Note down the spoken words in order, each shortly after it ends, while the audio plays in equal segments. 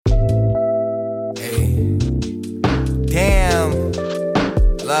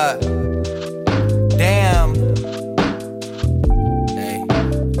Look, damn. Hey,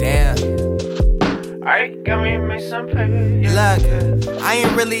 damn. Alright, got me make some paper. Look, I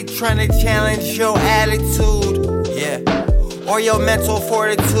ain't really tryna challenge your attitude, yeah, or your mental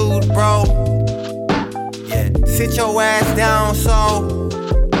fortitude, bro. Yeah, sit your ass down so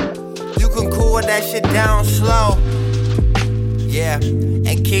you can cool that shit down slow. Yeah,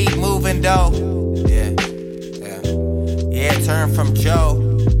 and keep moving though. Yeah, turn from Joe.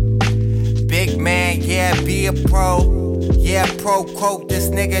 Big man, yeah, be a pro. Yeah, pro quote, this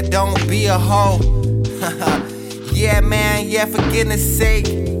nigga don't be a hoe. Yeah, man, yeah, for goodness sake.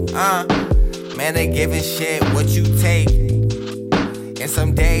 Man, they giving shit what you take. And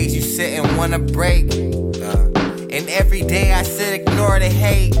some days you sit and wanna break. And every day I sit, ignore the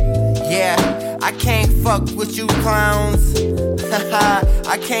hate. Yeah, I can't fuck with you clowns.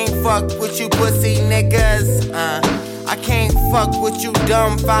 I can't fuck with you pussy niggas. I can't fuck with you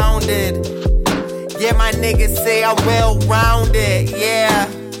dumbfounded. Yeah, my niggas say I'm well-rounded. Yeah,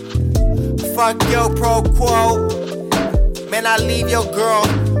 fuck your pro quote. Man, I leave your girl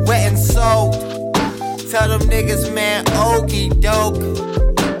wet and soaked. Tell them niggas, man, okey doke.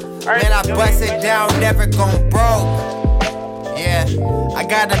 Man, I bust it down, never gon' broke. Yeah, I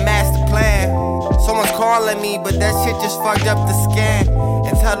got a master plan. Someone's calling me, but that shit just fucked up the scan.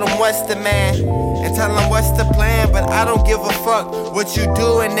 And tell them what's the man, and tell them what's the plan. But I don't give a fuck what you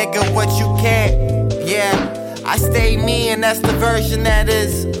doing, nigga, what you can't. Yeah, I stay me, and that's the version that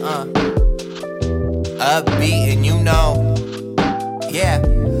is upbeat, and you know. Yeah,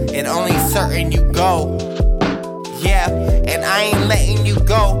 and only certain you go. Yeah, and I ain't letting you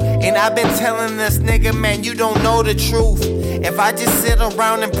go. And I've been telling this nigga, man, you don't know the truth. If I just sit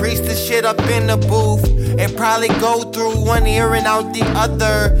around and preach this shit up in the booth, it probably go through one ear and out the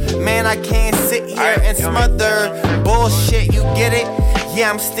other. Man, I can't sit here and smother bullshit, you get it? Yeah,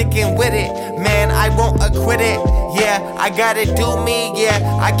 I'm sticking with it. Man, I won't acquit it. Yeah, I gotta do me,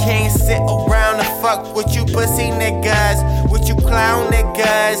 yeah. I can't sit around and fuck with you pussy niggas, with you clown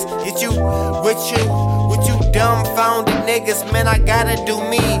niggas, with you dumbfounded niggas. Man, I gotta do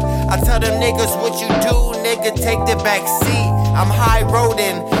me. I tell them niggas what you do, nigga, take the back seat. I'm high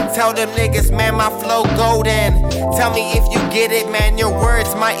roadin'. Tell them niggas, man, my flow golden. Tell me if you get it, man, your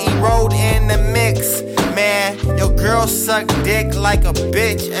words might erode in the mix. Man, your girl suck dick like a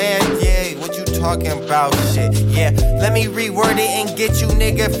bitch. And yeah, what you talking about, shit? Yeah, let me reword it and get you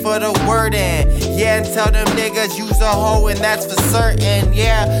nigga for the wordin'. Yeah, and tell them niggas use a hoe and that's for certain.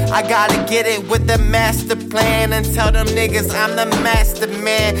 Yeah, I gotta get it with the master plan. And tell them niggas I'm the master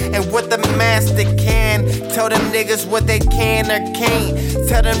man. And what the master can. Tell them niggas what they can or can't.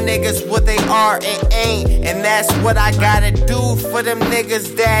 Tell them niggas what they are and ain't. And that's what I gotta do for them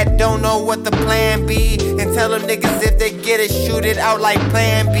niggas that don't know what the plan be. And tell them niggas if they get it, shoot it out like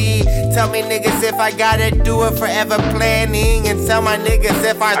plan B. Tell me niggas if I gotta do it, forever planning. And tell my niggas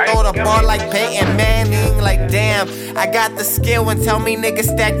if I throw the ball like Peyton Manning. Like damn, I got the skill. And tell me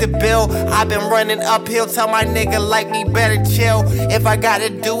niggas stack the bill. I've been running uphill, tell my nigga like me better chill. If I gotta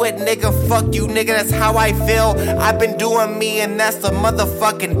do it, nigga, fuck you, nigga, that's how I feel. I've been doing me and that's the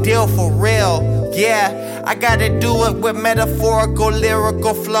motherfucking deal for real. Yeah, I gotta do it with metaphorical,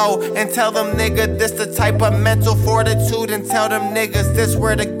 lyrical flow. And tell them nigga this the type of mental fortitude. And tell them niggas this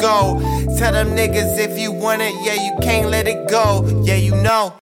where to go. Tell them niggas if you want it, yeah, you can't let it go. Yeah, you know.